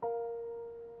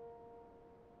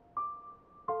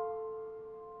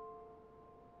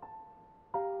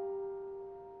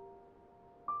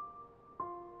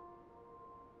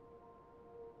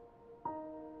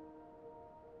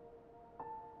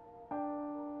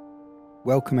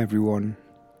Welcome everyone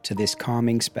to this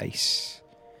calming space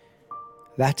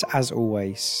that, as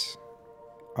always,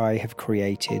 I have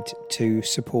created to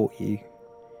support you,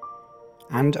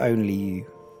 and only you,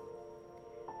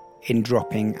 in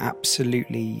dropping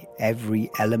absolutely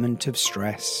every element of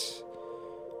stress,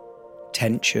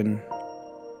 tension,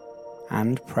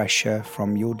 and pressure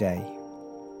from your day.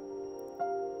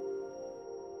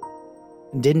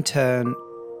 And in turn,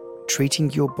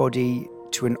 treating your body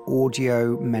to an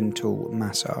audio mental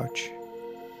massage,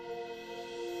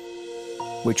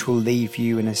 which will leave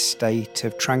you in a state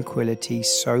of tranquility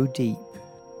so deep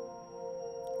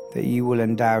that you will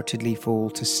undoubtedly fall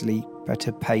to sleep at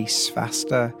a pace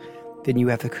faster than you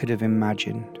ever could have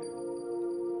imagined.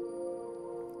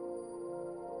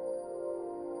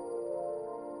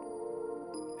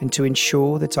 And to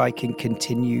ensure that I can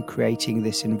continue creating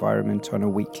this environment on a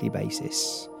weekly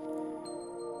basis,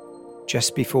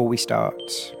 just before we start,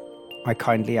 I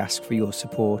kindly ask for your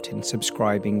support in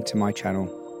subscribing to my channel.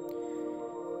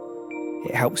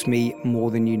 It helps me more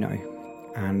than you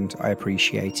know, and I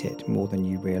appreciate it more than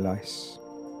you realise.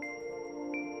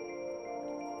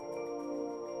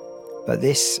 But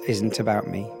this isn't about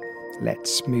me.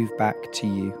 Let's move back to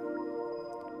you.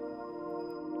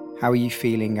 How are you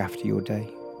feeling after your day?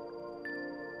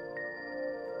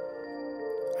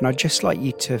 And I'd just like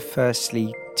you to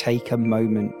firstly take a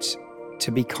moment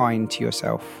to be kind to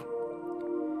yourself,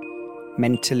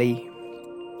 mentally,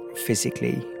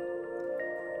 physically,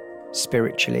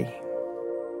 spiritually.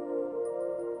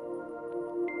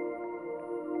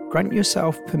 Grant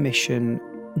yourself permission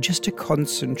just to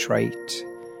concentrate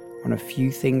on a few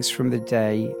things from the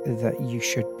day that you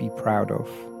should be proud of.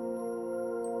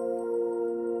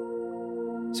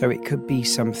 So it could be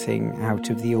something out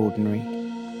of the ordinary.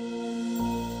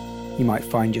 You might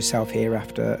find yourself here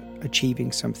after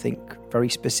achieving something very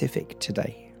specific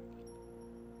today.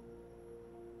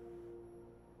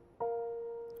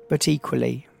 But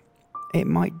equally, it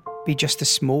might be just the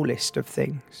smallest of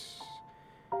things.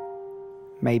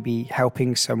 Maybe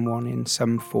helping someone in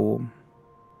some form,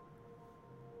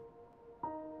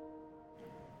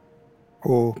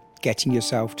 or getting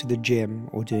yourself to the gym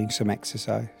or doing some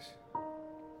exercise,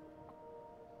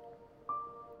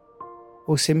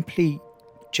 or simply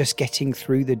just getting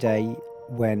through the day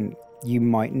when you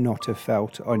might not have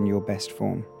felt on your best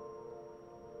form.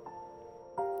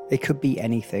 It could be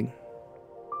anything.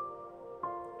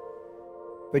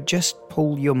 But just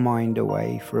pull your mind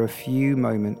away for a few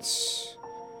moments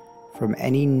from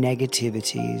any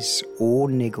negativities or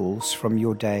niggles from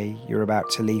your day you're about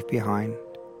to leave behind.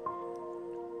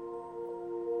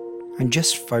 And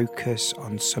just focus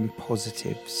on some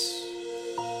positives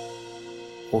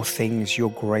or things you're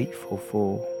grateful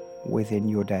for within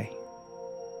your day.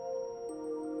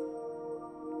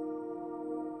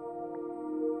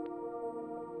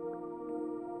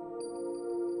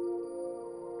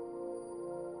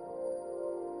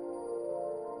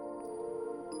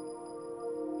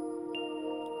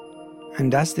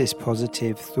 And as this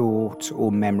positive thought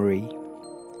or memory,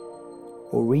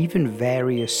 or even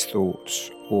various thoughts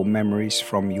or memories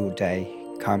from your day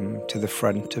come to the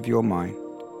front of your mind,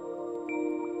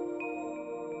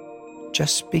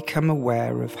 just become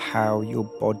aware of how your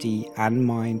body and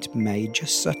mind may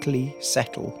just subtly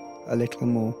settle a little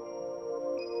more.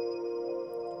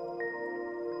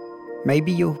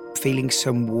 Maybe you're feeling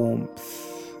some warmth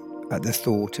at the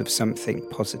thought of something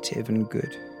positive and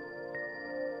good.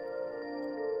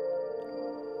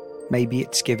 Maybe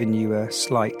it's given you a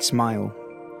slight smile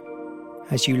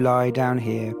as you lie down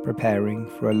here preparing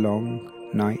for a long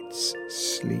night's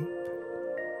sleep.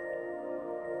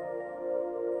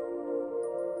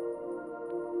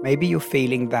 Maybe you're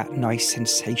feeling that nice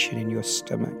sensation in your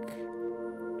stomach,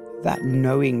 that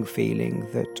knowing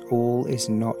feeling that all is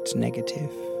not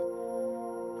negative,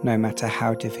 no matter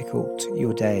how difficult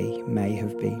your day may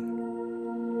have been.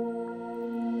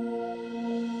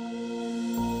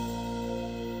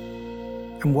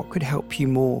 And what could help you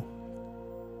more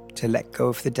to let go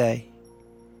of the day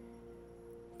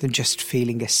than just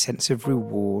feeling a sense of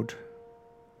reward,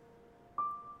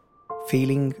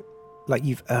 feeling like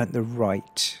you've earned the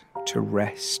right to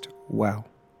rest well?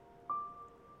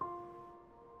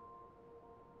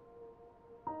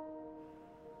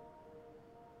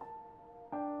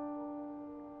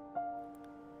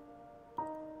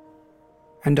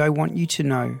 And I want you to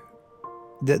know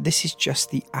that this is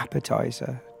just the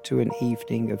appetizer to an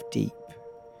evening of deep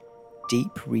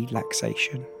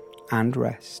relaxation and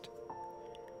rest.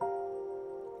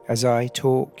 As I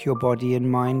talk your body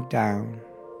and mind down,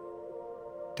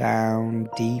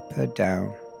 deeper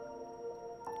down,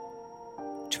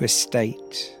 to a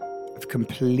state of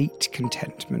complete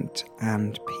contentment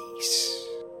and peace,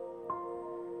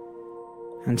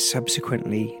 and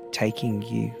subsequently taking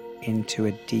you into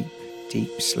a deep,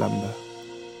 deep slumber.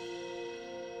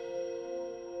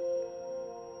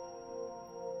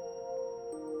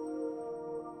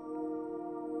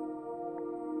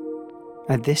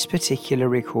 And this particular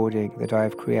recording that I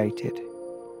have created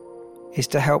is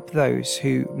to help those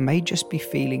who may just be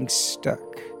feeling stuck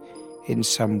in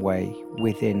some way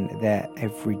within their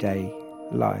everyday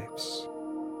lives.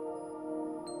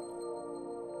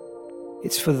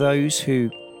 It's for those who,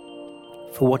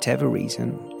 for whatever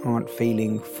reason, aren't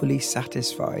feeling fully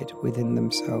satisfied within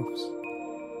themselves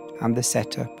and the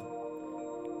setup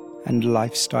and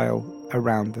lifestyle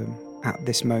around them at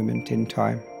this moment in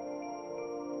time.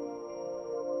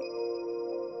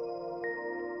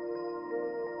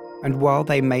 And while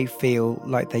they may feel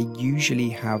like they usually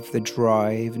have the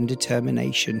drive and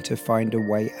determination to find a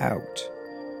way out,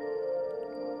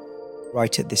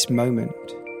 right at this moment,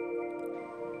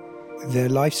 their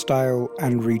lifestyle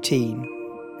and routine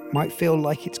might feel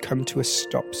like it's come to a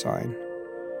stop sign,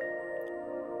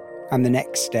 and the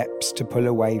next steps to pull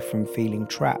away from feeling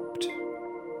trapped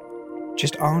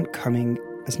just aren't coming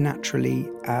as naturally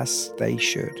as they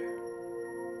should.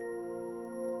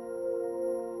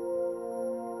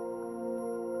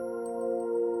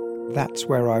 That's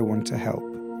where I want to help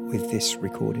with this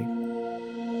recording,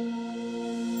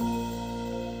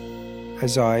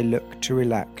 as I look to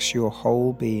relax your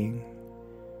whole being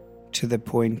to the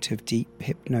point of deep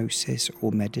hypnosis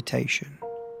or meditation,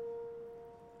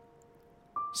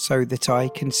 so that I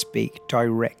can speak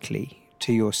directly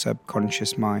to your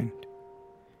subconscious mind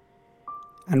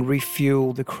and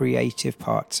refuel the creative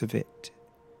parts of it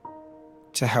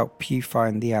to help you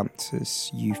find the answers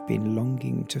you've been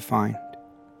longing to find.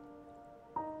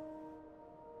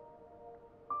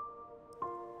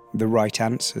 The right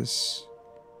answers,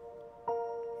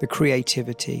 the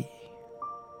creativity,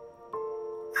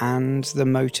 and the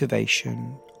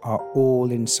motivation are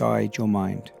all inside your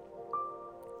mind,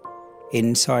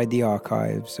 inside the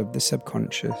archives of the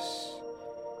subconscious.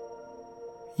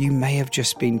 You may have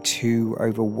just been too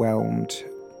overwhelmed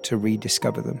to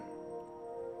rediscover them.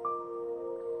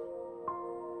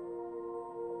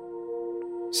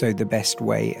 So the best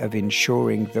way of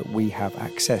ensuring that we have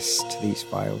access to these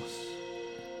files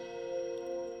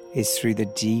is through the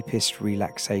deepest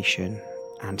relaxation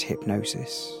and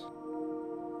hypnosis.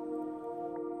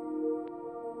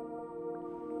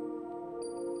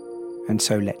 And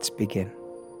so let's begin.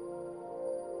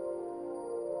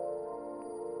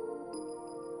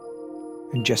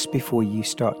 And just before you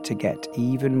start to get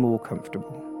even more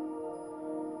comfortable,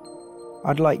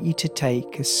 I'd like you to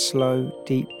take a slow,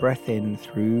 deep breath in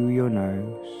through your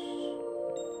nose,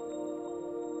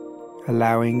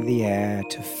 allowing the air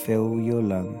to fill your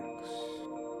lungs.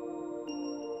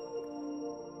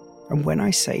 And when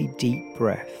I say deep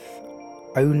breath,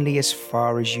 only as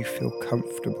far as you feel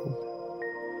comfortable.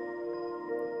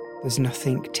 There's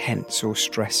nothing tense or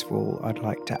stressful I'd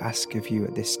like to ask of you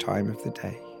at this time of the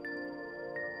day.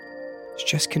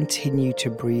 Just continue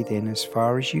to breathe in as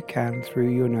far as you can through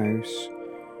your nose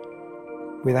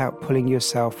without pulling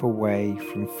yourself away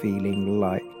from feeling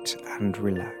light and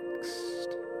relaxed.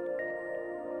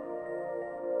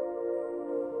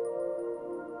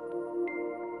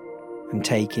 And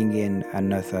taking in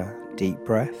another deep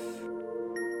breath,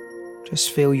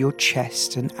 just feel your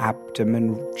chest and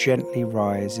abdomen gently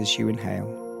rise as you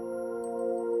inhale.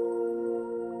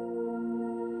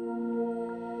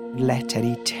 Let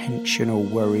any tension or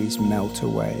worries melt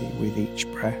away with each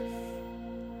breath.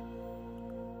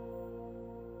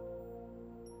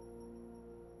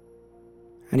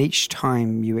 And each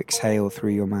time you exhale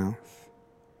through your mouth,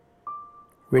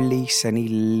 release any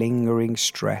lingering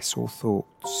stress or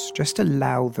thoughts. Just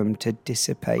allow them to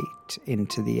dissipate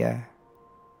into the air.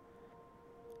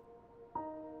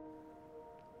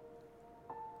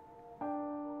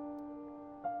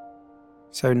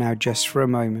 So now, just for a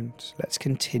moment, let's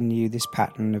continue this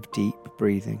pattern of deep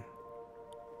breathing.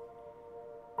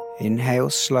 Inhale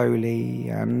slowly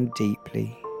and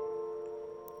deeply,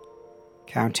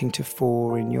 counting to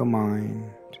 4 in your mind.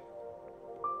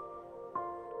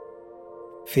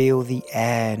 Feel the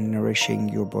air nourishing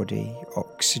your body,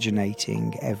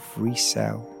 oxygenating every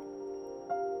cell.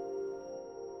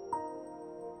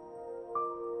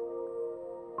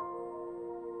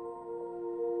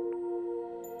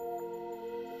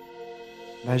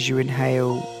 As you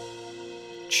inhale,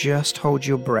 just hold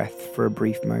your breath for a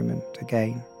brief moment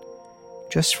again,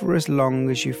 just for as long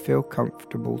as you feel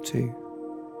comfortable to.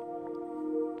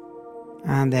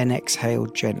 And then exhale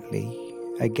gently,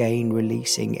 again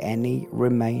releasing any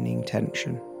remaining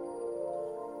tension.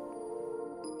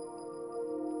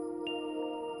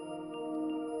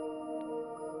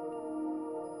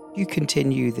 You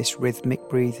continue this rhythmic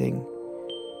breathing.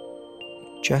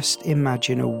 Just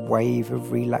imagine a wave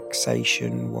of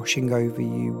relaxation washing over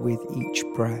you with each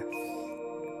breath.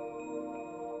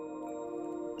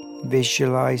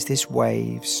 Visualize this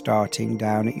wave starting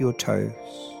down at your toes,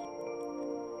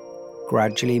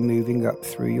 gradually moving up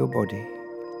through your body,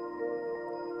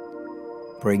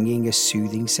 bringing a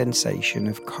soothing sensation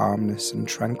of calmness and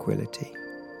tranquility.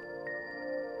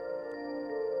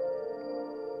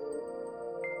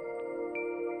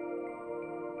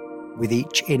 With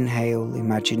each inhale,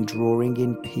 imagine drawing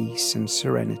in peace and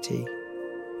serenity.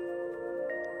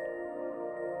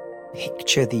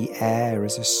 Picture the air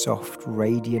as a soft,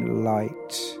 radiant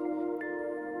light,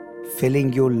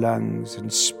 filling your lungs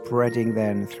and spreading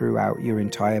then throughout your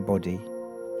entire body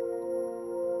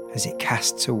as it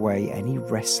casts away any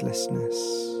restlessness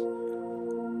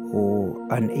or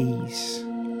unease.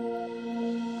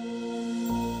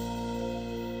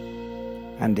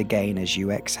 And again, as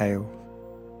you exhale,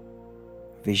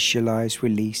 visualize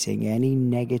releasing any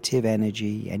negative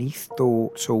energy, any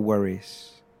thoughts or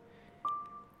worries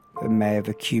that may have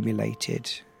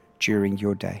accumulated during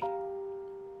your day.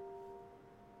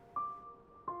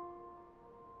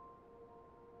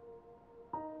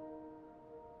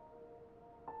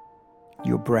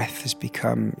 Your breath has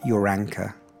become your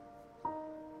anchor,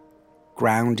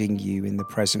 grounding you in the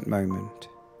present moment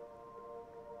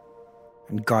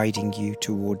and guiding you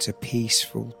towards a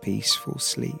peaceful, peaceful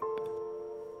sleep.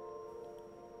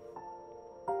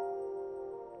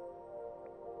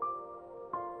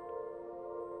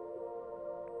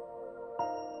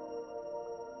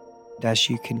 And as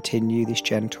you continue this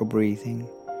gentle breathing,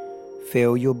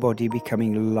 feel your body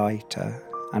becoming lighter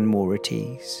and more at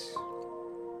ease.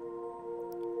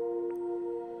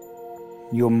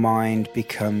 Your mind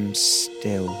becomes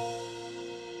still.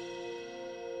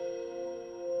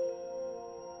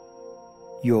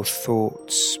 Your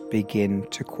thoughts begin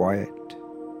to quiet.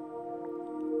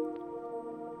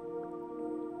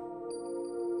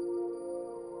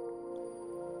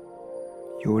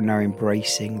 You're now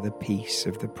embracing the peace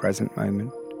of the present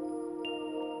moment.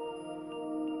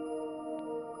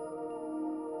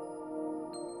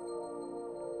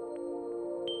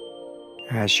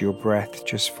 As your breath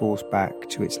just falls back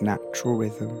to its natural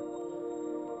rhythm,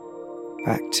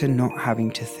 back to not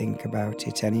having to think about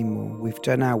it anymore. We've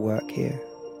done our work here.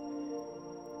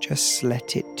 Just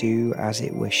let it do as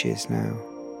it wishes now.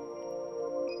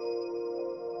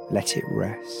 Let it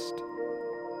rest.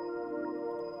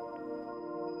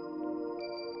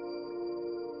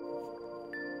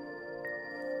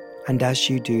 And as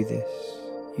you do this,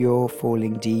 you're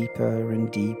falling deeper and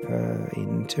deeper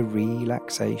into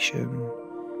relaxation.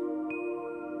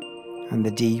 And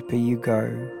the deeper you go,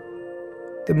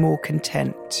 the more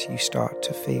content you start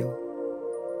to feel.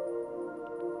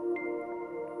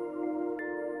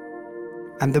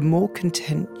 And the more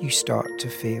content you start to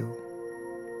feel,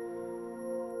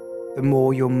 the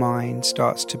more your mind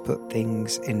starts to put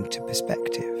things into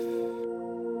perspective.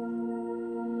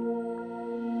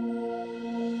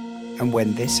 And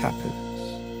when this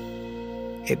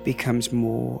happens, it becomes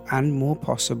more and more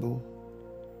possible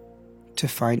to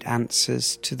find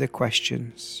answers to the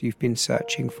questions you've been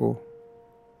searching for.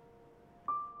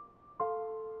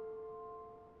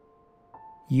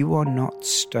 You are not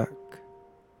stuck.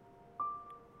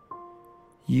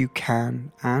 You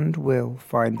can and will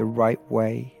find the right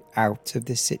way out of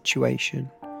the situation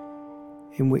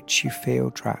in which you feel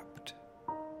trapped.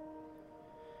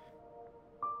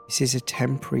 This is a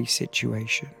temporary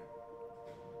situation.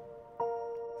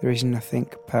 There is nothing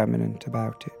permanent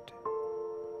about it.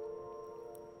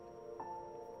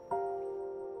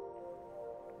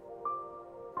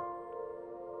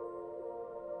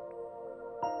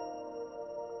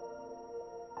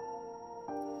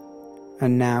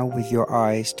 And now, with your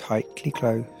eyes tightly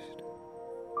closed,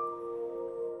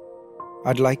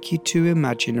 I'd like you to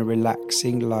imagine a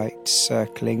relaxing light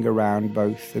circling around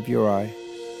both of your eyes,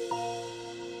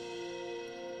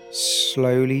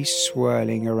 slowly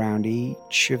swirling around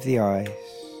each of the eyes.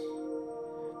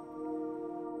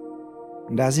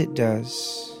 And as it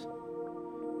does,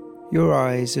 your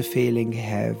eyes are feeling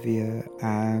heavier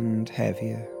and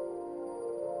heavier.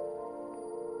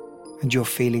 And you're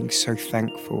feeling so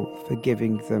thankful for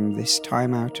giving them this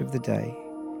time out of the day,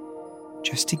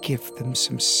 just to give them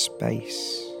some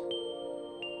space.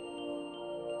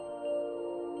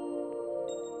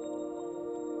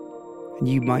 And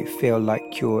you might feel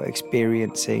like you're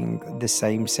experiencing the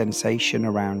same sensation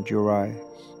around your eyes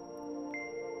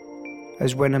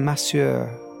as when a masseur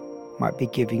might be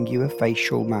giving you a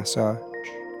facial massage.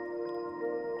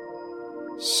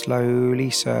 slowly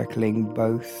circling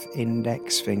both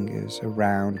index fingers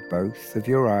around both of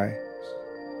your eyes.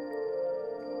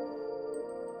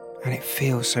 And it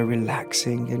feels so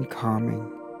relaxing and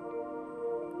calming.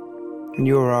 And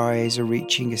your eyes are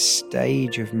reaching a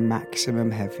stage of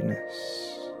maximum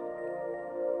heaviness,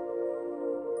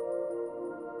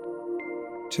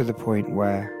 to the point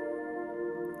where,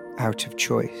 out of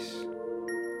choice,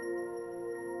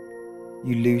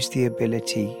 you lose the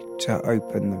ability to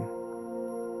open them.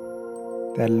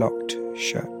 They're locked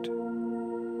shut.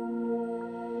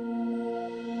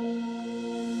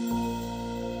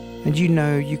 And you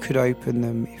know you could open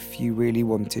them if you really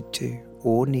wanted to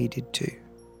or needed to.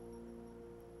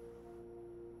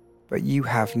 But you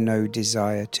have no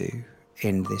desire to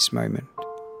in this moment.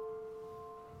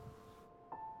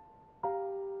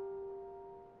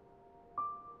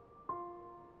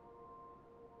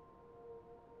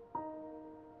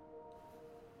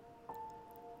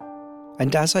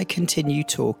 And as I continue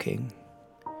talking,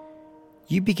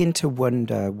 you begin to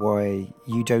wonder why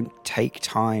you don't take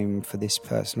time for this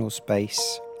personal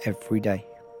space every day.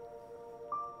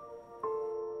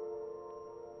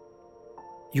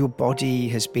 Your body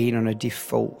has been on a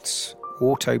default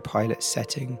autopilot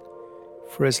setting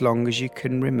for as long as you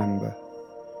can remember.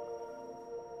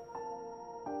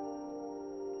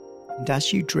 And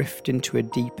as you drift into a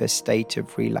deeper state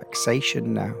of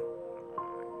relaxation now,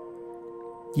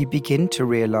 you begin to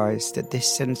realize that this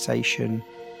sensation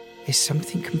is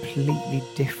something completely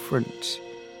different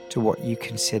to what you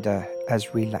consider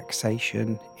as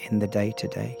relaxation in the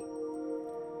day-to-day.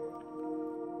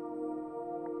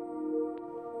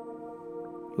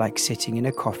 Like sitting in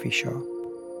a coffee shop,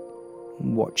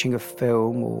 watching a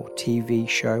film or TV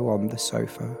show on the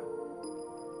sofa.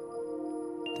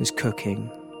 There's cooking,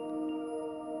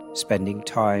 spending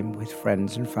time with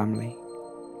friends and family.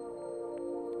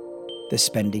 There's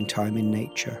spending time in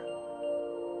nature.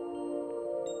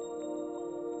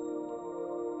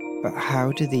 But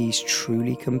how do these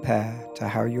truly compare to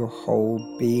how your whole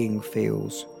being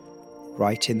feels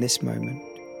right in this moment?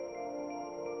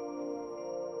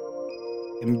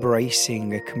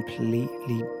 Embracing a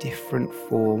completely different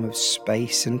form of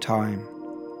space and time,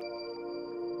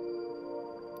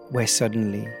 where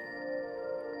suddenly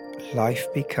life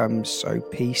becomes so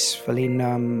peacefully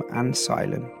numb and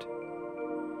silent,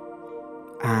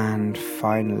 and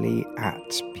finally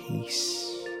at peace.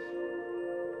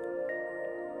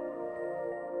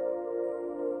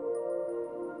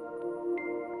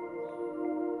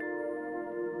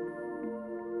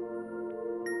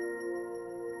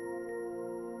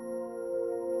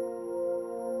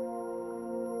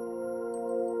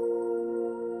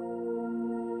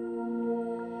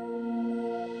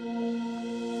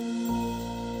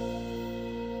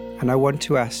 And I want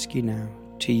to ask you now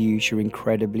to use your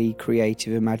incredibly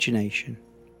creative imagination.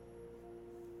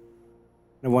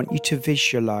 I want you to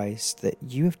visualize that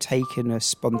you have taken a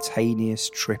spontaneous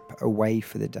trip away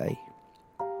for the day.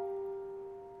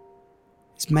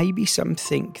 It's maybe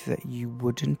something that you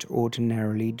wouldn't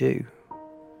ordinarily do,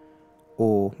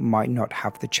 or might not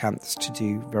have the chance to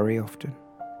do very often.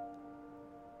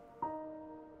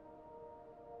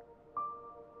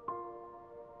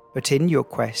 But in your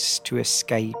quest to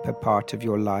escape a part of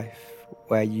your life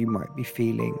where you might be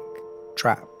feeling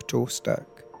trapped or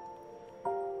stuck,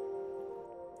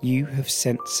 you have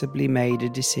sensibly made a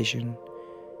decision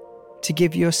to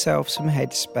give yourself some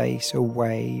headspace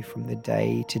away from the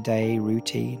day-to-day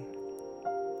routine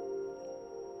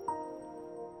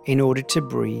in order to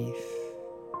breathe,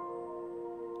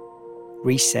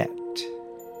 reset,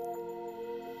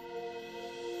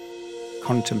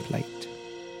 contemplate.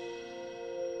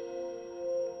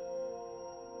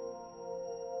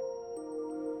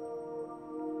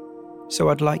 So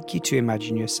I'd like you to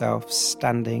imagine yourself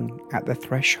standing at the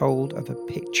threshold of a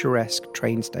picturesque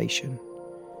train station,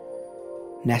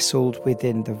 nestled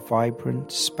within the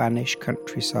vibrant Spanish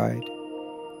countryside,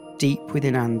 deep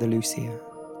within Andalusia.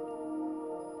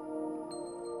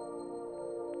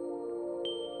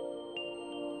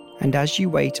 And as you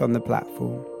wait on the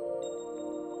platform,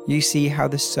 you see how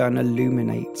the sun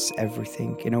illuminates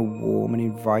everything in a warm and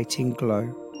inviting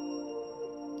glow,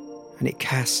 and it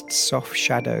casts soft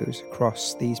shadows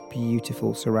across these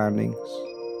beautiful surroundings.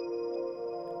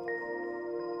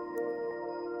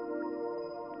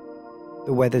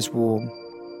 The weather's warm,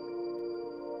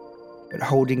 but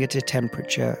holding at a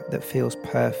temperature that feels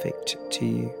perfect to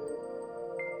you,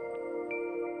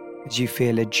 as you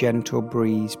feel a gentle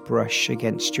breeze brush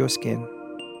against your skin,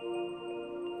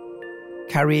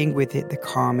 carrying with it the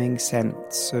calming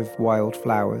scents of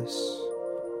wildflowers,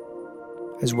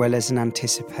 as well as an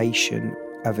anticipation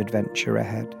of adventure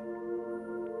ahead.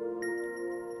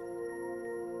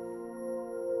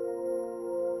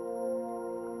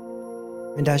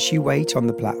 And as you wait on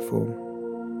the platform,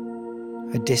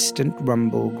 a distant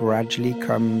rumble gradually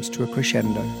comes to a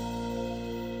crescendo,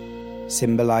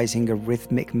 symbolizing a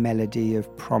rhythmic melody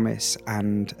of promise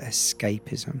and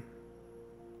escapism.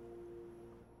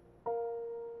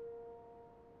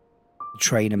 The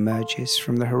train emerges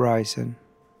from the horizon,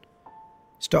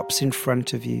 stops in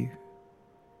front of you,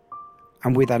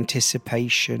 and with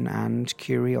anticipation and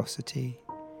curiosity,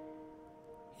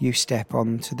 you step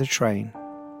onto the train,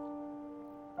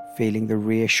 feeling the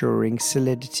reassuring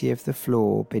solidity of the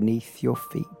floor beneath your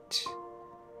feet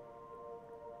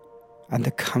and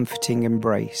the comforting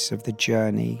embrace of the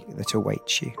journey that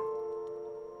awaits you.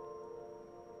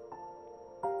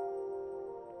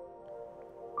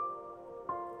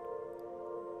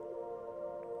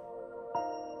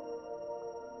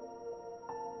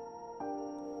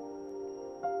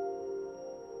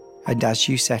 And as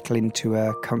you settle into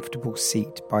a comfortable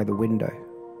seat by the window,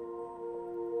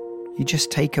 you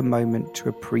just take a moment to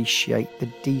appreciate the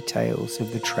details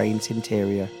of the train's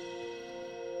interior.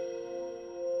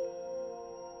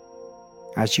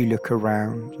 As you look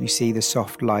around, you see the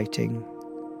soft lighting,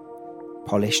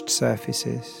 polished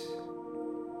surfaces.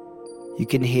 You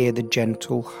can hear the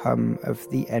gentle hum of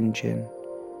the engine.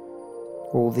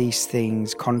 All these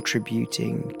things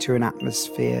contributing to an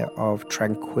atmosphere of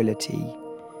tranquility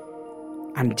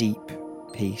and deep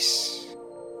peace.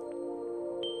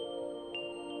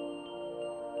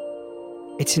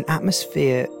 It's an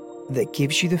atmosphere that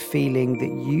gives you the feeling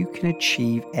that you can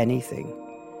achieve anything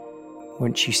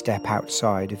once you step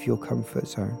outside of your comfort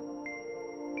zone.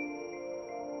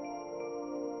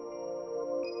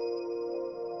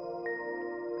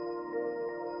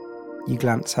 You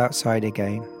glance outside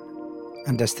again,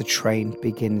 and as the train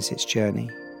begins its journey,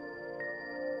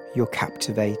 you're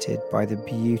captivated by the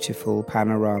beautiful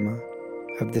panorama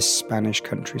of the Spanish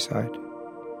countryside.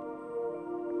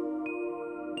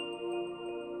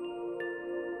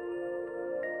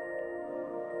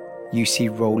 You see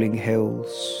rolling hills,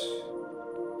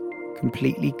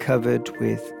 completely covered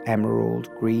with emerald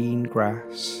green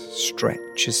grass,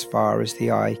 stretch as far as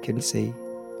the eye can see.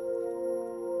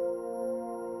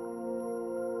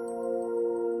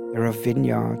 There are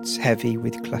vineyards heavy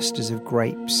with clusters of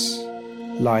grapes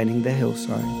lining the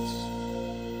hillsides,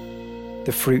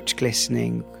 the fruit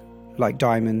glistening like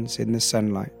diamonds in the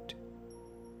sunlight.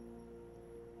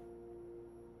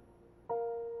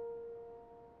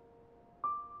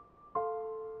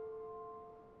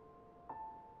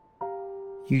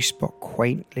 You spot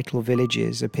quaint little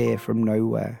villages appear from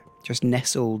nowhere, just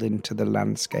nestled into the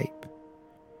landscape,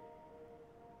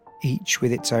 each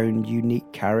with its own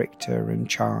unique character and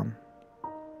charm.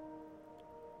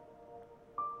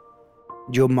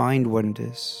 Your mind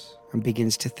wanders and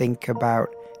begins to think about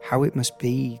how it must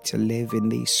be to live in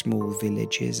these small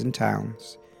villages and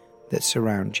towns that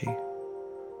surround you.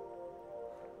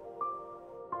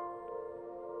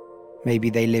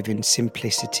 Maybe they live in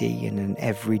simplicity in an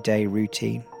everyday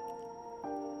routine,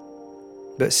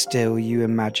 but still you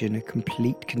imagine a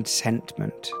complete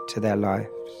contentment to their lives.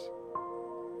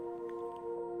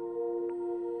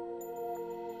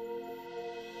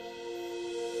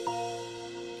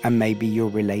 And maybe you're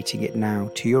relating it now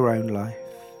to your own life.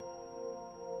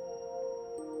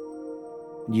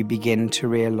 You begin to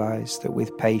realize that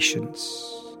with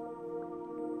patience,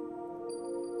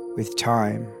 with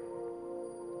time,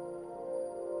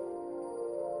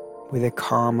 with a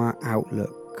calmer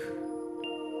outlook,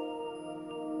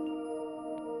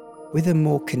 with a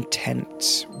more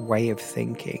content way of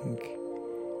thinking,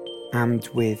 and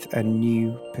with a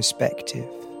new perspective,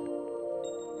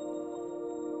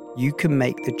 you can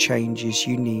make the changes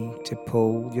you need to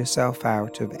pull yourself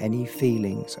out of any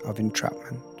feelings of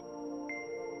entrapment.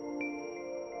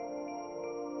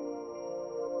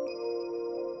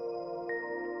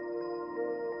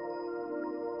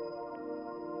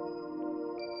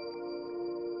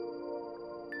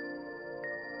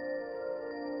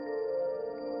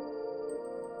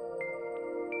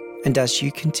 And as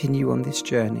you continue on this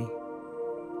journey,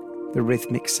 the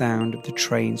rhythmic sound of the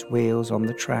train's wheels on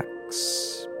the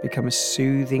tracks become a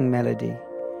soothing melody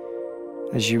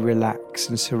as you relax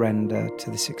and surrender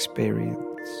to this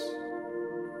experience.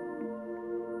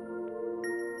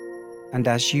 And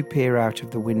as you peer out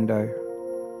of the window,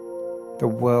 the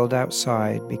world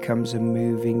outside becomes a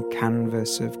moving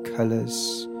canvas of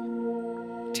colours,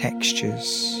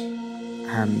 textures,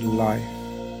 and life.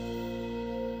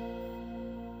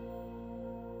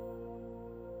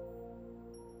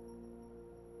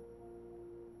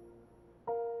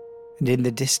 And in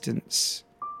the distance,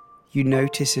 you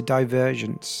notice a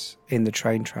divergence in the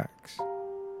train tracks.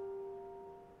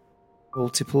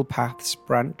 Multiple paths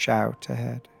branch out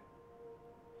ahead,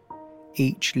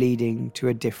 each leading to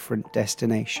a different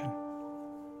destination.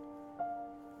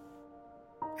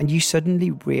 And you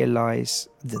suddenly realize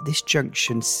that this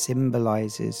junction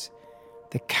symbolizes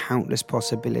the countless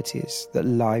possibilities that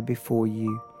lie before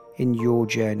you in your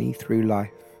journey through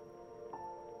life.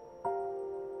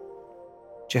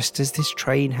 Just as this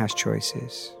train has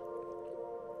choices,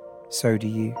 so do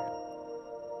you.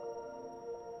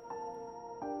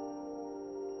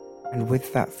 And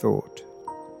with that thought,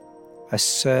 a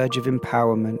surge of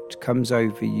empowerment comes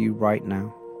over you right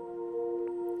now,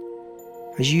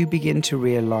 as you begin to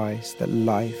realize that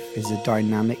life is a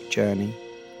dynamic journey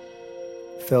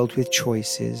filled with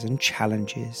choices and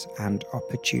challenges and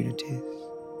opportunities.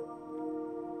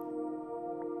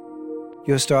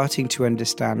 You're starting to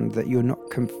understand that you're not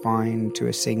confined to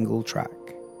a single track.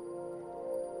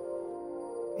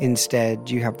 Instead,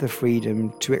 you have the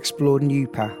freedom to explore new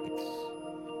paths,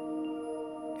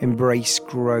 embrace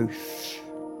growth,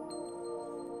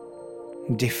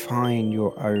 and define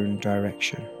your own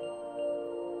direction.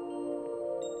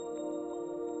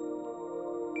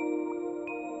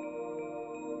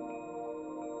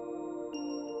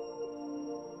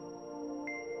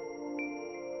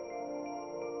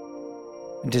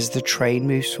 And as the train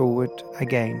moves forward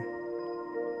again,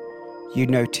 you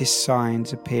notice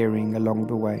signs appearing along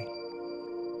the way,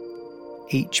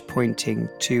 each pointing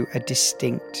to a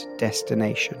distinct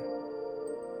destination.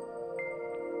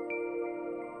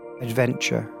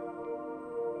 Adventure,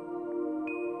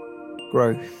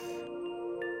 growth,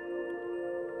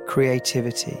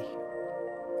 creativity,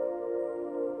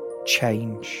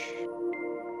 change.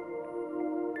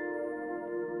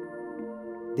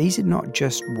 These are not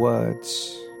just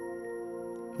words,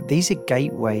 but these are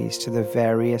gateways to the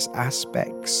various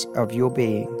aspects of your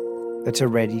being that are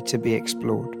ready to be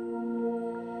explored.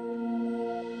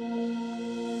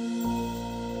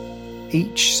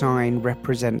 Each sign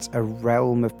represents a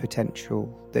realm of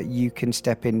potential that you can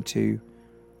step into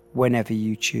whenever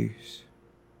you choose.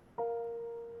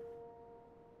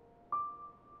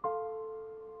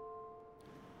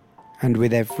 And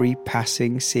with every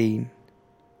passing scene,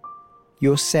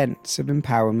 your sense of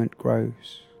empowerment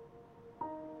grows.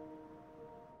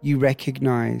 You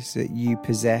recognize that you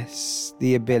possess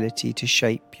the ability to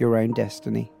shape your own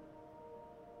destiny.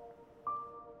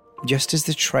 Just as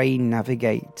the train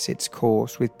navigates its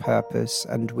course with purpose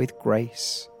and with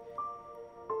grace,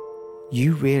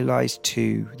 you realize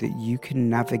too that you can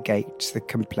navigate the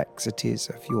complexities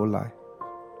of your life.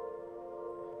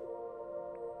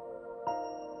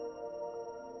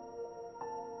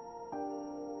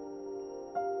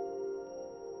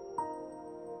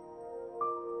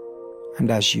 And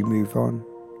as you move on,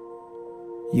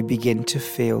 you begin to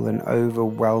feel an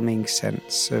overwhelming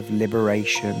sense of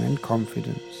liberation and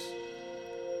confidence,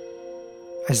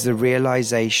 as the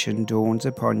realization dawns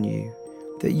upon you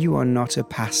that you are not a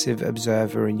passive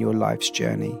observer in your life's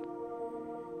journey.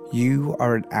 You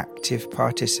are an active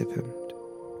participant,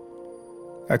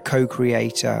 a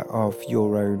co-creator of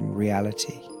your own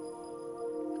reality.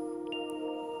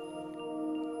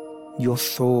 Your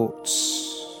thoughts,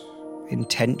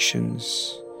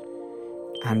 intentions,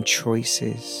 and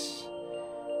choices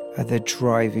are the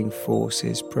driving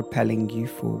forces propelling you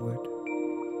forward.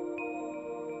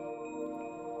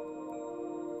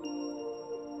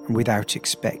 And without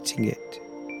expecting it,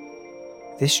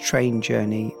 this train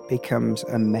journey becomes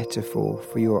a metaphor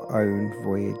for your own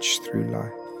voyage through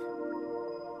life.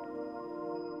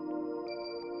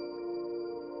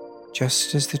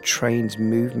 Just as the train's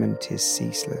movement is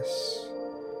ceaseless,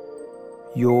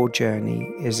 your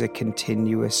journey is a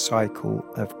continuous cycle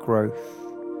of growth,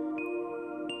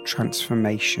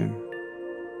 transformation,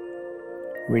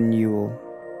 renewal.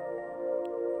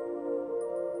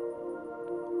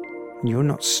 You're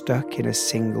not stuck in a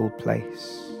single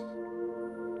place.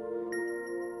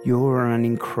 You're on an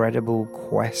incredible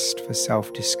quest for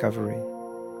self-discovery.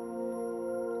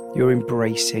 You're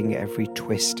embracing every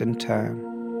twist and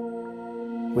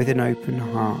turn with an open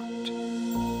heart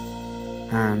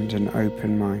and an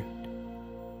open mind.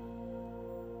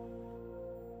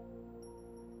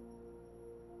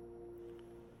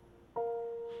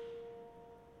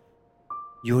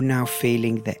 You're now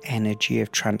feeling the energy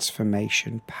of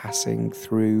transformation passing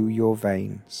through your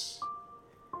veins.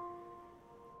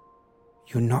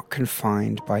 You're not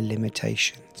confined by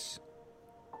limitations.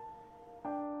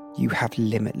 You have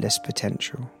limitless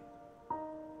potential.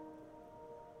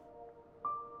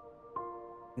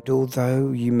 And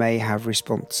although you may have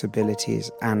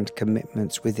responsibilities and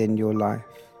commitments within your life,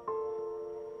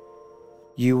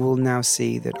 you will now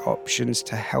see that options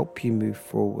to help you move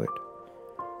forward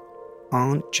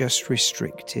aren't just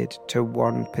restricted to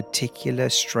one particular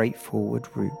straightforward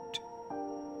route.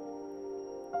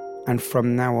 And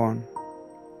from now on,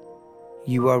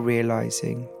 you are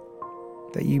realizing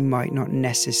that you might not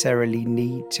necessarily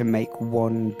need to make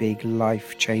one big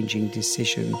life-changing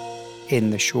decision in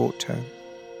the short term.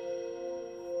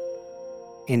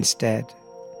 Instead,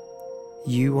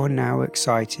 you are now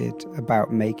excited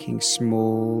about making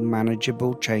small,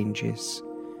 manageable changes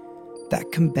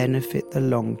that can benefit the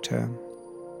long term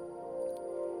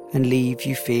and leave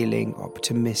you feeling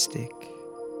optimistic,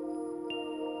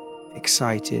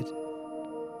 excited,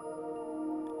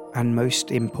 and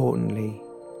most importantly,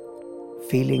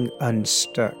 feeling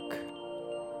unstuck.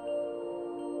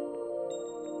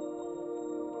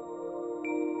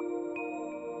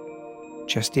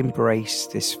 Just embrace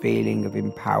this feeling of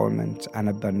empowerment and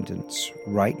abundance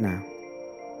right now,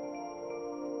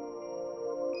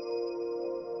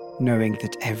 knowing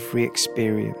that every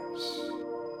experience,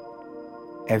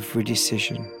 every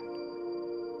decision,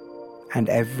 and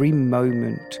every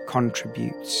moment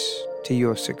contributes to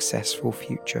your successful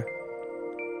future.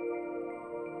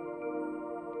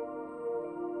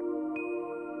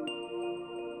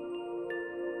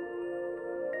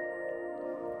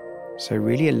 So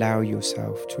really allow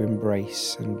yourself to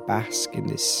embrace and bask in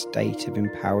this state of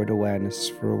empowered awareness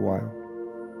for a while.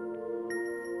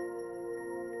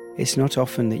 It's not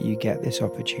often that you get this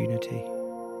opportunity.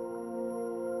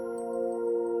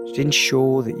 Just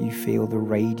ensure that you feel the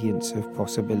radiance of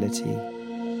possibility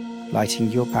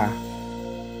lighting your path,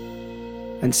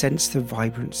 and sense the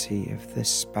vibrancy of the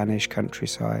Spanish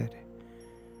countryside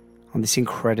on this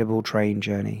incredible train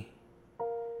journey,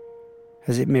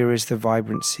 as it mirrors the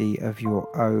vibrancy of your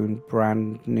own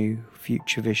brand new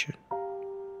future vision.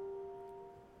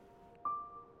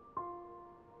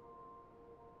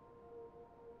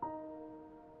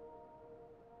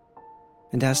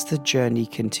 And as the journey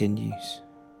continues,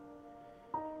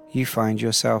 you find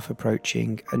yourself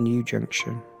approaching a new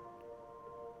junction.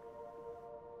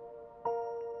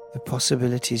 The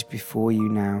possibilities before you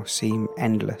now seem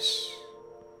endless.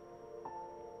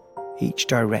 Each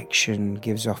direction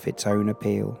gives off its own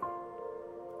appeal.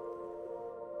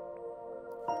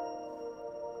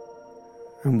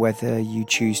 And whether you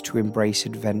choose to embrace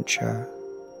adventure,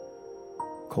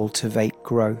 cultivate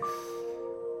growth,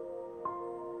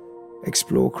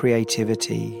 explore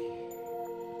creativity,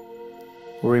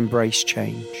 or embrace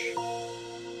change,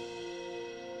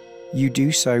 you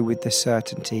do so with the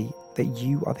certainty that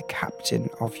you are the captain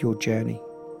of your journey.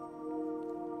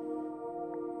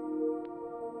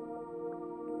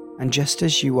 And just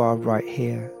as you are right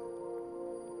here,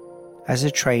 as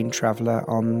a train traveller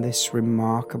on this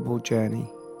remarkable journey,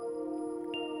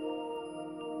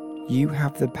 you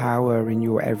have the power in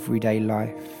your everyday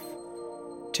life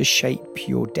to shape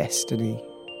your destiny,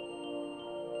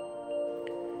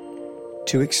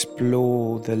 to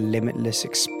explore the limitless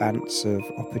expanse of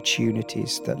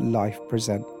opportunities that life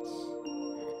presents,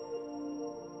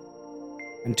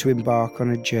 and to embark on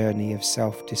a journey of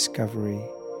self-discovery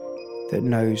that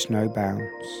knows no bounds.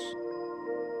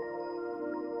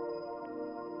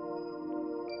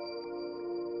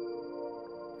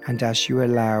 And as you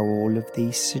allow all of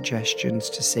these suggestions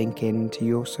to sink into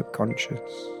your subconscious,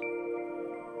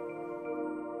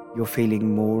 you're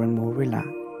feeling more and more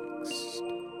relaxed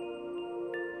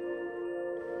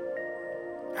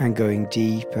and going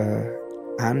deeper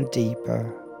and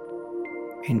deeper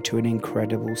into an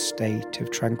incredible state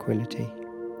of tranquility.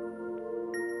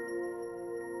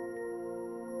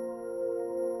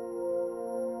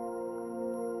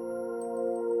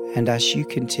 And as you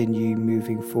continue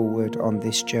moving forward on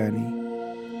this journey,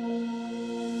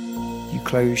 you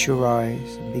close your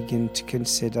eyes and begin to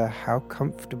consider how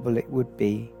comfortable it would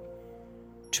be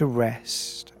to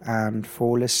rest and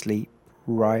fall asleep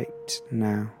right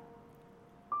now.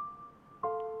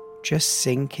 Just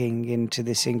sinking into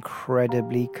this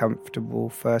incredibly comfortable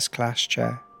first-class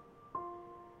chair.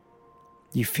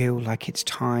 You feel like it's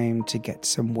time to get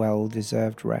some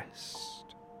well-deserved rest.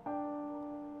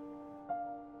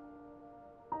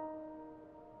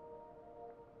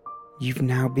 You've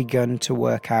now begun to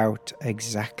work out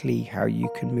exactly how you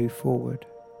can move forward.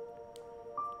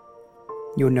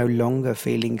 You're no longer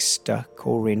feeling stuck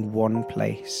or in one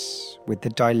place with the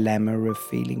dilemma of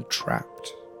feeling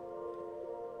trapped.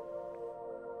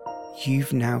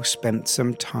 You've now spent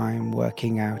some time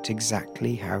working out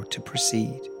exactly how to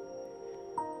proceed,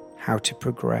 how to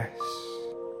progress.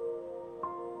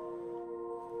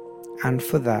 And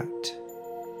for that,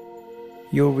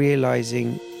 you're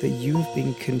realizing that you've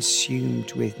been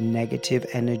consumed with negative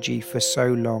energy for so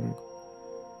long.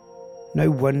 No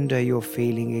wonder you're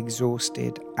feeling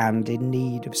exhausted and in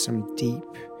need of some deep,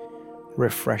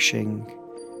 refreshing,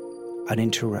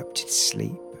 uninterrupted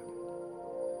sleep.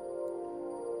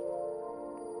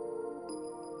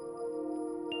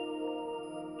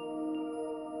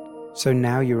 So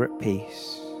now you're at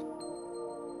peace.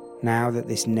 Now that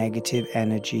this negative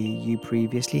energy you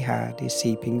previously had is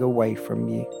seeping away from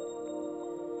you,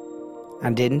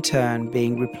 and in turn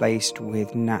being replaced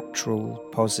with natural,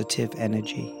 positive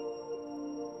energy.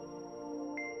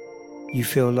 You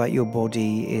feel like your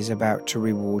body is about to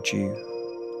reward you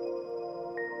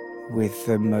with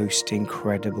the most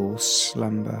incredible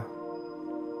slumber.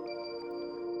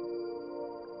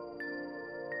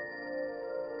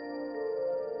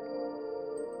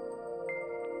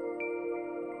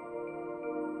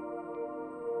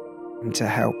 And to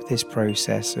help this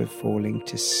process of falling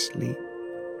to sleep,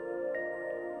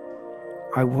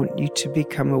 I want you to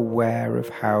become aware of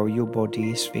how your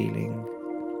body is feeling,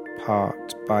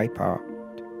 part by part.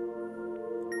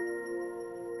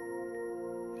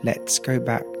 Let's go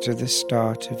back to the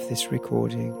start of this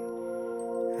recording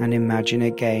and imagine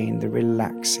again the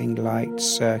relaxing light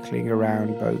circling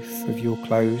around both of your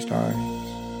closed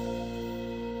eyes,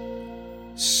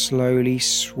 slowly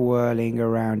swirling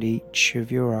around each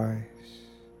of your eyes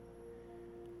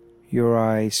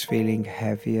feeling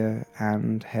heavier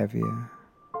and heavier.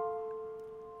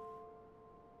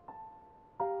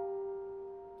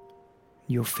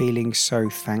 You're feeling so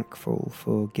thankful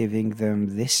for giving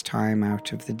them this time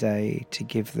out of the day to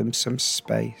give them some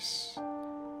space.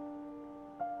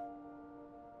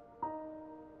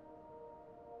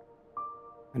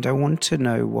 And I want to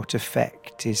know what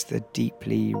effect is the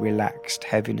deeply relaxed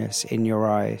heaviness in your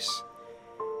eyes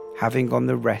having on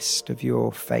the rest of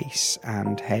your face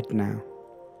and head now.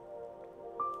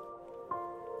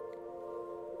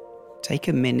 Take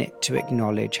a minute to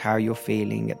acknowledge how you're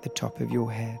feeling at the top of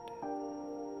your head.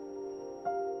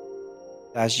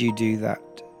 As you do that,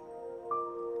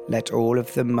 let all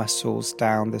of the muscles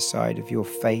down the side of your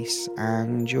face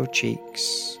and your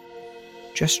cheeks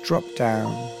just drop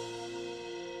down,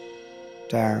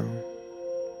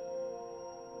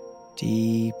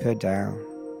 deeper down.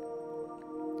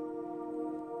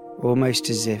 Almost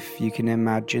as if you can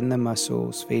imagine the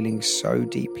muscles feeling so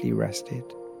deeply rested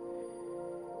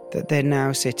that they're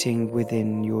now sitting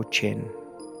within your chin.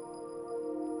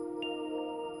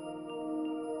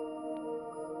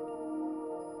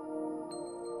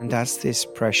 And as this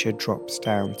pressure drops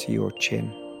down to your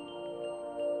chin,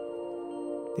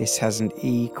 this has an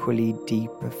equally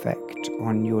deep effect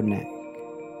on your neck,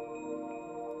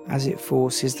 as it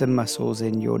forces the muscles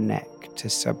in your neck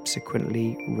to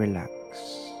subsequently relax.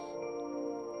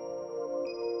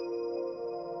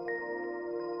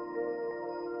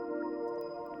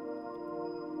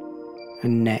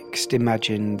 And next,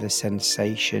 imagine the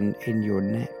sensation in your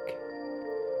neck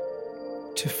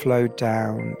to flow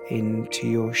down into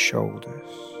your shoulders.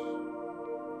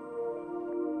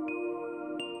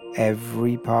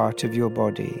 Every part of your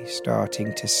body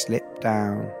starting to slip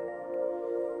down,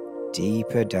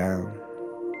 deeper down,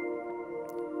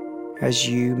 as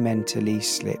you mentally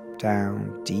slip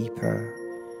down deeper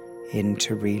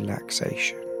into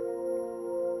relaxation.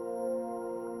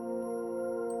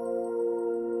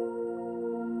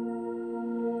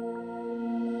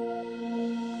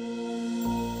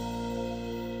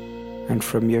 And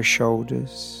from your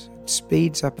shoulders, it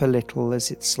speeds up a little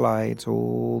as it slides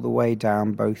all the way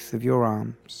down both of your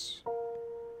arms,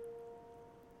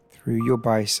 through your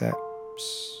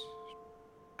biceps,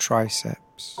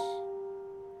 triceps,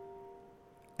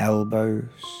 elbows,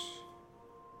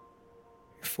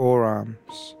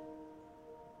 forearms,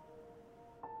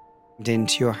 and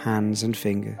into your hands and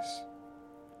fingers.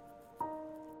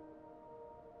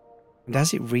 And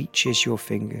as it reaches your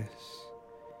fingers,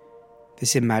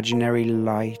 this imaginary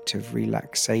light of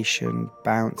relaxation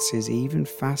bounces even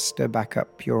faster back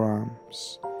up your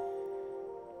arms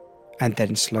and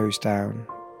then slows down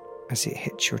as it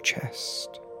hits your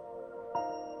chest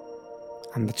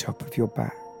and the top of your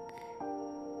back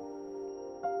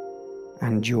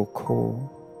and your core.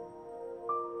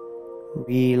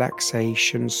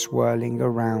 Relaxation swirling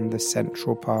around the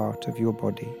central part of your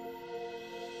body.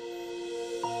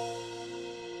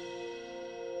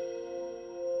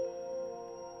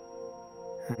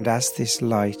 And as this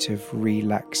light of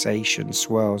relaxation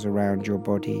swirls around your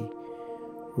body,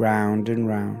 round and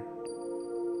round,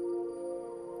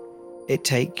 it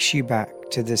takes you back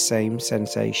to the same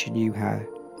sensation you had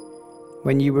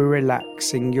when you were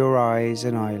relaxing your eyes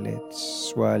and eyelids,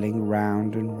 swirling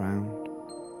round and round,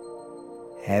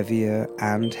 heavier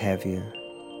and heavier.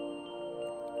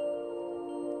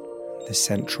 The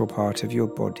central part of your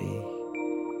body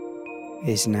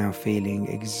is now feeling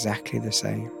exactly the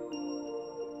same.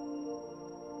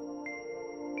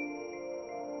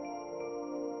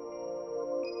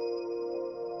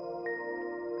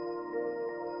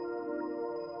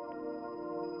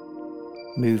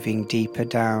 moving deeper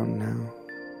down now,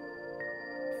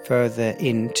 further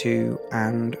into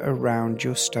and around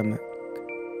your stomach.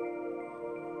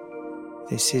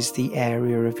 This is the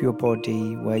area of your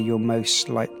body where you're most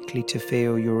likely to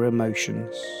feel your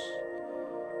emotions,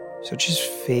 such as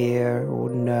fear or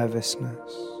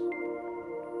nervousness.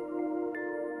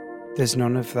 There's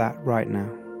none of that right now.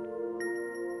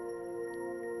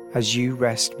 As you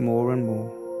rest more and more,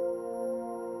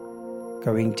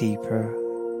 going deeper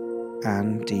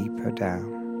and deeper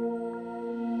down.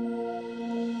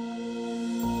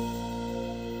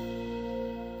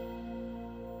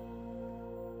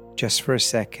 Just for a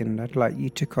second, I'd like you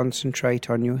to concentrate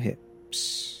on your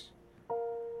hips.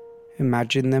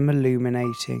 Imagine them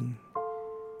illuminating,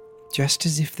 just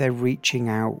as if they're reaching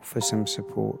out for some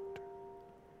support.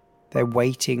 They're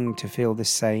waiting to feel the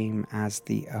same as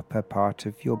the upper part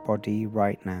of your body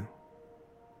right now.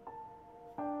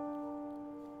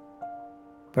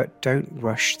 But don't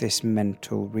rush this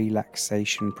mental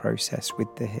relaxation process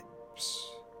with the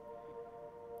hips.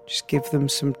 Just give them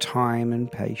some time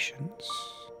and patience.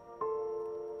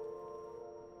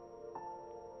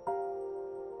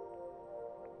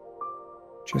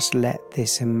 Just let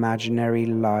this imaginary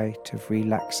light of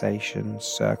relaxation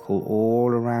circle all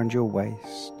around your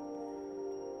waist.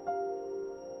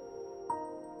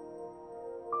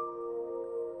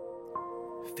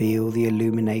 Feel the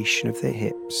illumination of the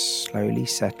hips slowly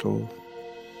settle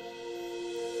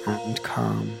and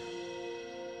calm,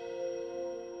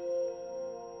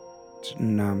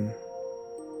 and numb.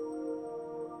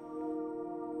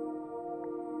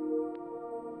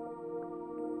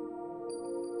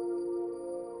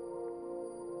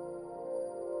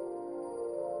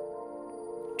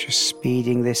 Just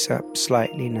speeding this up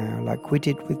slightly now, like we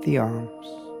did with the arms.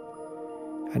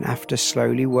 And after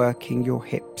slowly working your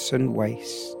hips and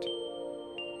waist,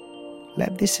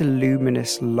 let this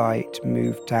luminous light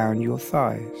move down your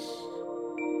thighs,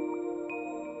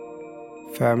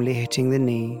 firmly hitting the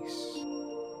knees,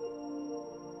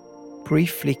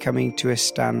 briefly coming to a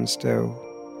standstill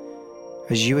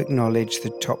as you acknowledge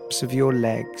the tops of your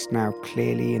legs now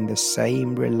clearly in the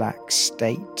same relaxed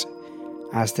state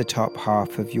as the top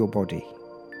half of your body.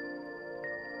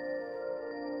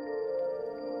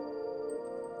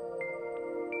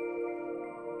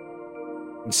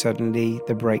 And suddenly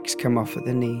the brakes come off at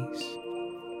the knees,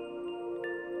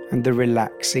 and the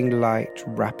relaxing light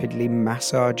rapidly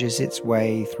massages its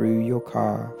way through your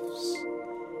calves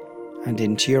and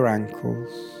into your ankles,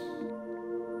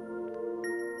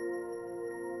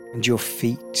 and your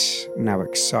feet, now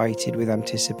excited with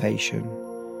anticipation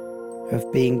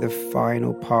of being the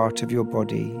final part of your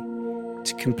body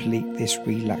to complete this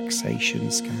relaxation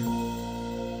scan.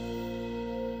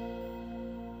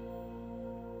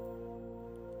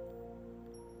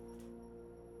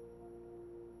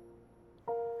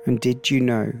 And did you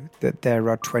know that there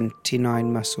are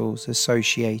 29 muscles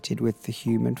associated with the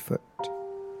human foot?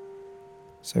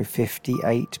 So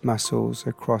 58 muscles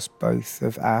across both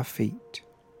of our feet.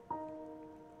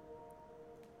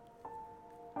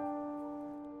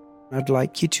 I'd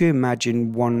like you to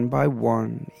imagine one by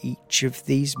one each of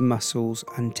these muscles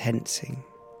untensing.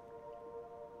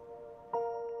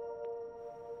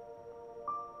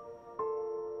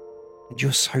 And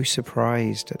you're so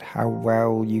surprised at how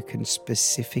well you can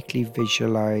specifically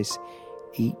visualize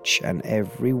each and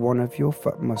every one of your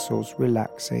foot muscles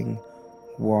relaxing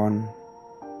one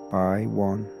by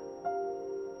one.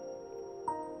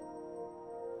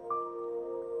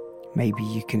 Maybe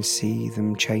you can see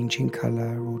them changing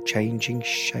color or changing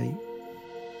shape,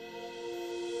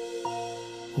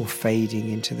 or fading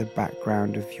into the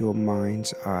background of your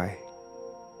mind's eye.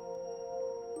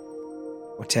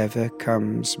 Whatever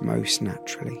comes most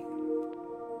naturally.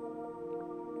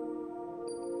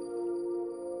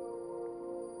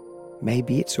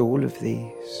 Maybe it's all of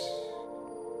these,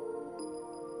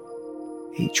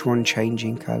 each one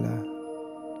changing color,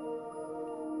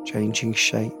 changing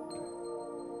shape,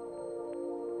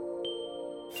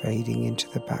 fading into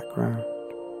the background.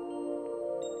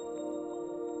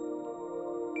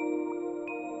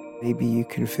 Maybe you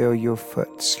can feel your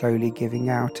foot slowly giving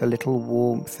out a little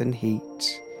warmth and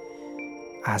heat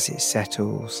as it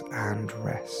settles and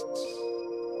rests.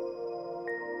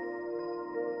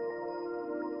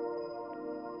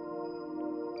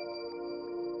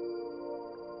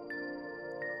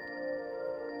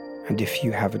 And if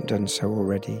you haven't done so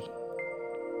already,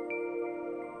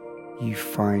 you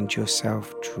find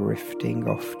yourself drifting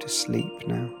off to sleep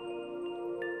now.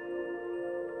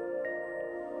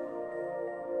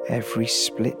 Every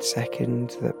split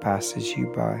second that passes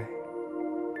you by,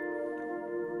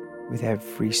 with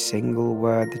every single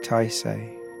word that I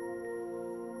say,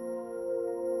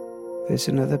 there's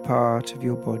another part of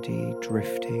your body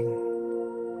drifting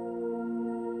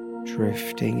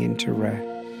into rest,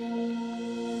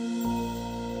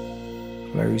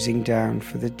 closing down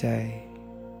for the day,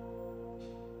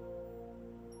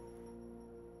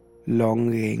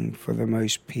 longing for the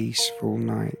most peaceful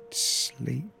night's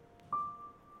sleep.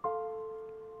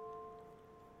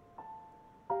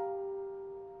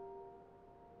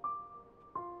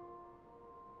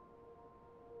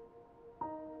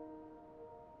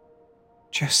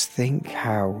 Just think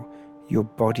how your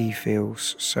body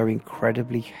feels so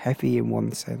incredibly heavy in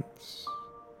one sense,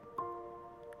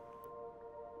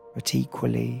 but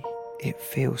equally it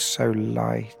feels so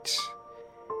light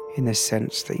in the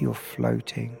sense that you're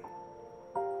floating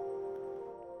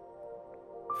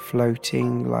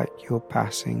like you're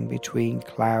passing between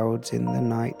clouds in the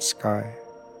night sky,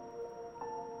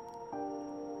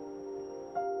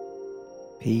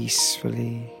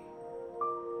 peacefully,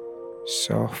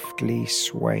 softly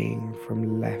swaying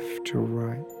from left to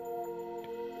right,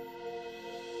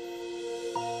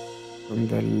 from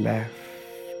the left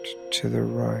to the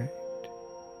right,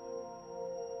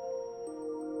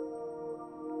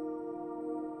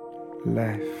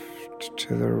 left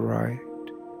to the right,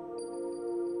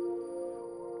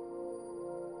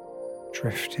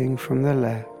 drifting from the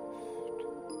left,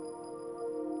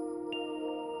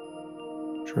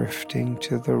 drifting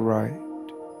to the right,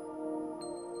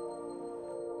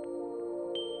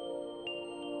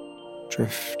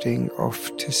 drifting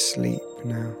off to sleep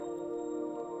now.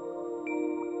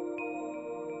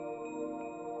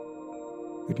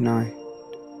 Good night.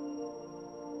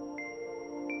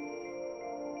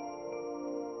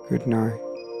 Good night.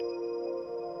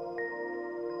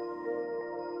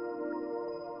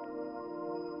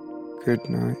 Good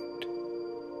night.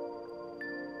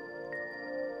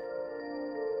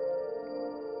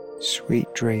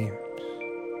 Sweet dreams.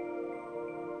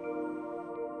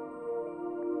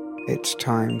 It's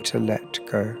time to let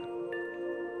go.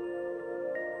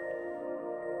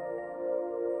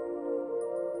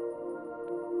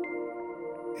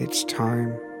 It's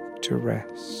time to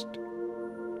rest.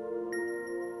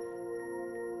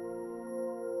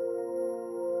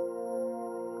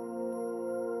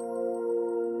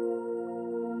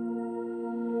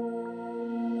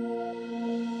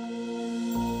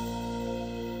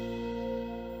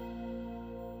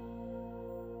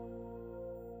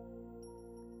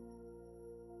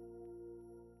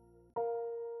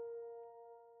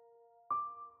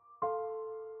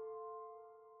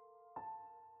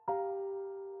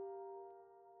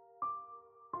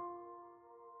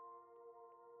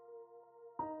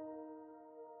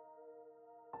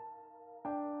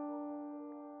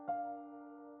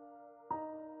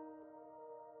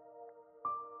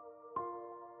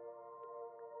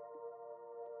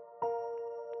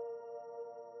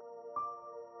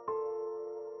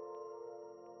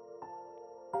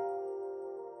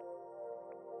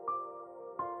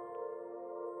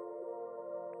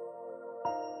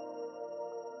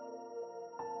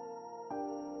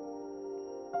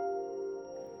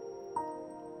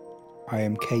 I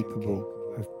am capable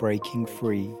of breaking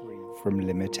free from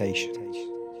limitations.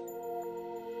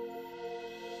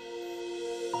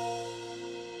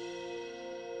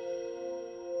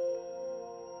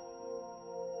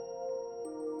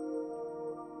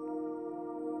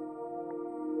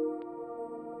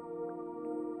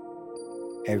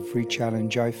 Every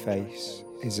challenge I face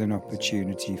is an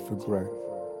opportunity for growth.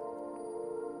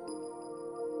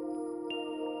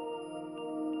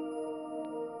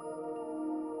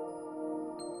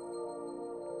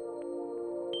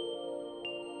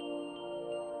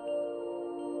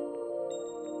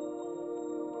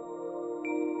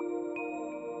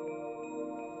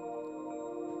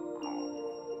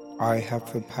 I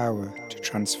have the power to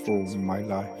transform my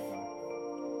life.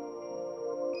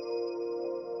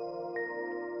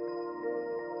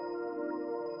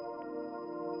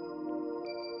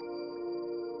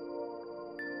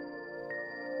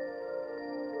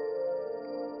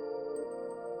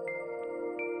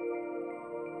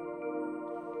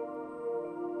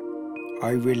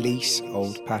 I release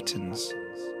old patterns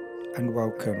and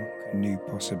welcome new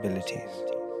possibilities.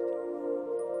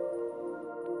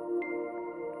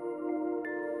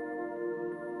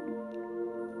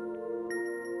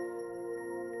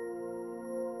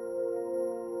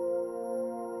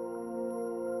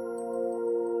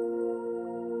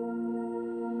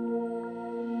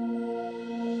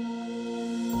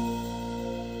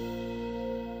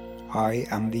 I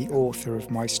am the author of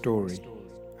my story,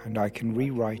 and I can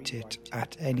rewrite it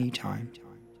at any time.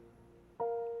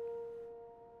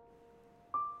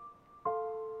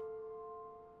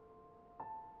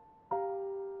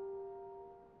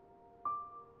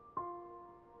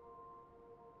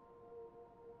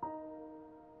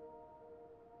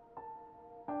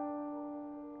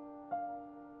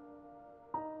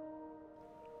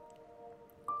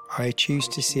 I choose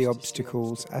to see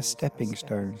obstacles as stepping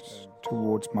stones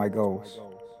towards my goals.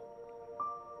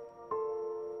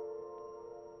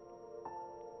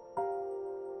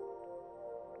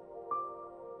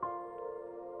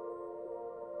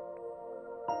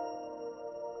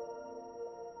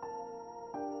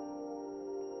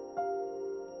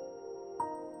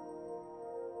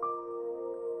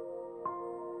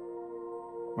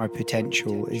 My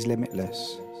potential is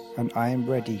limitless, and I am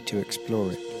ready to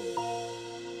explore it.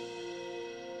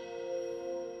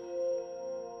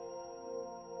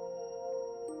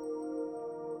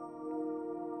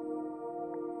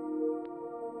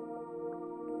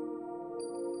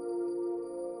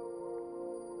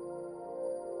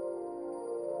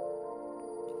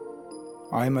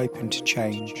 I am open to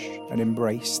change and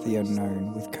embrace the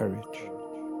unknown with courage.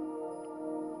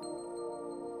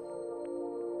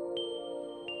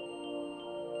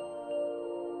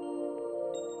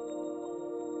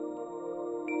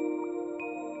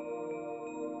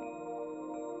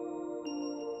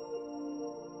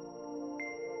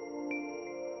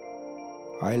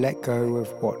 I let go of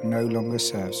what no longer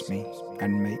serves me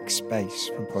and make space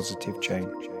for positive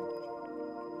change.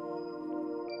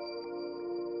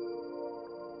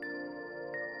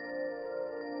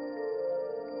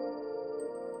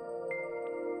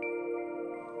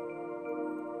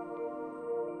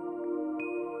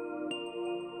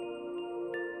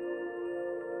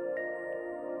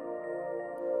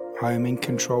 I am in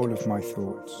control of my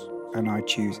thoughts, and I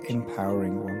choose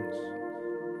empowering ones.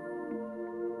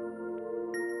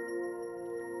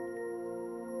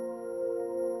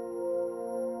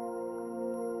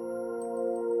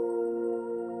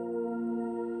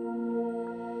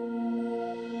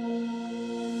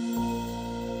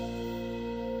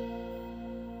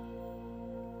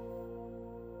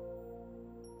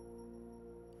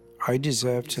 I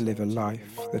deserve to live a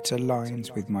life that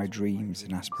aligns with my dreams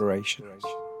and aspirations.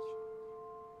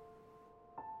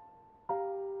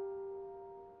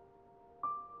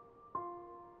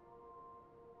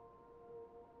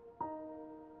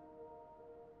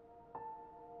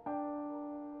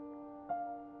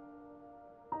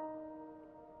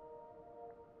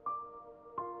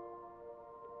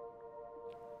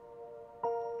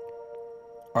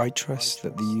 I trust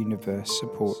that the universe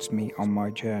supports me on my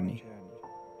journey.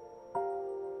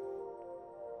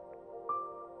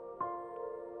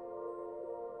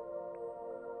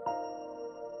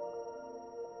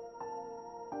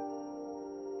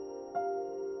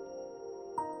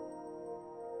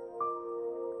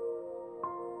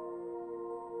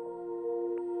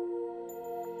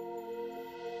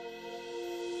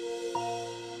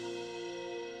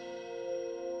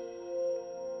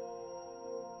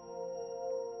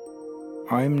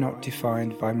 I am not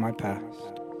defined by my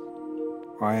past.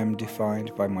 I am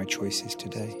defined by my choices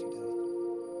today.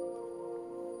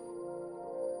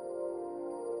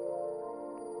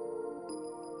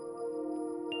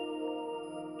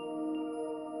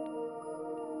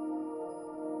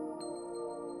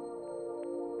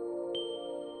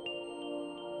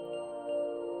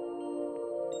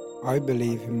 I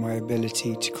believe in my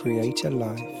ability to create a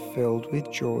life filled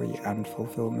with joy and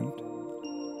fulfillment.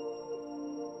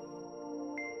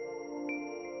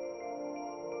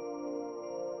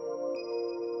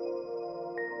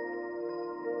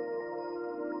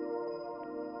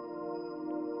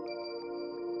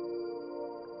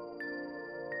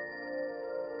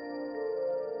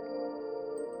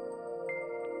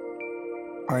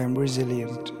 I am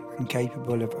resilient and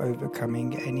capable of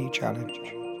overcoming any challenge.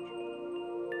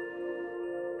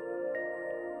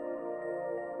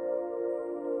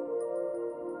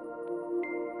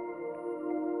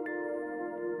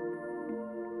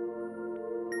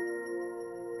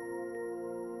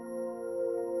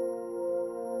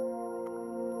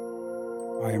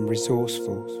 I am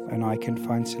resourceful and I can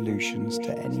find solutions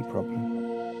to any problem.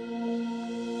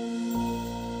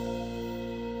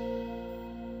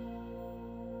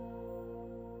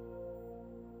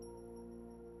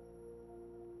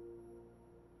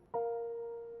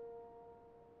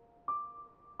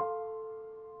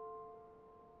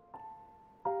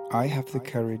 I have the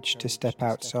courage to step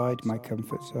outside my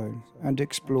comfort zone and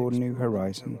explore new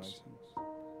horizons.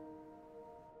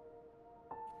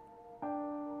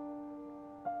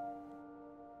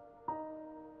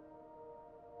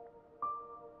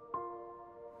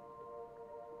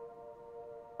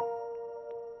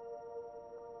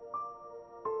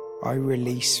 I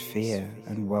release fear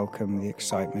and welcome the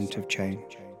excitement of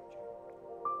change.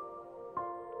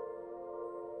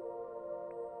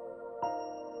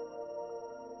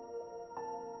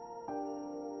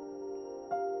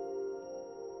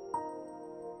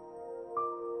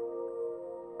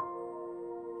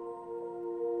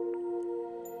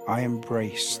 I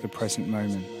embrace the present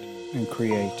moment and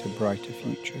create a brighter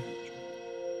future.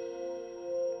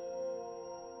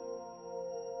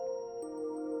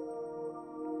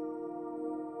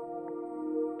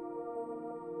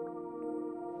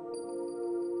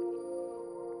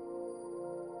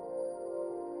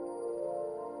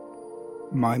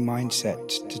 My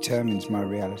mindset determines my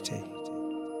reality,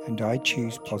 and I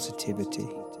choose positivity.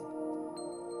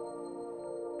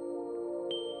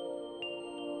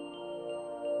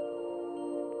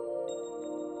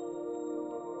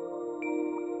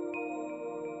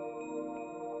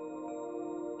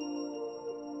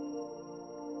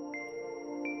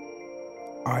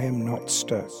 I am not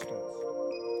stuck.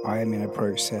 I am in a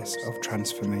process of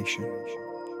transformation.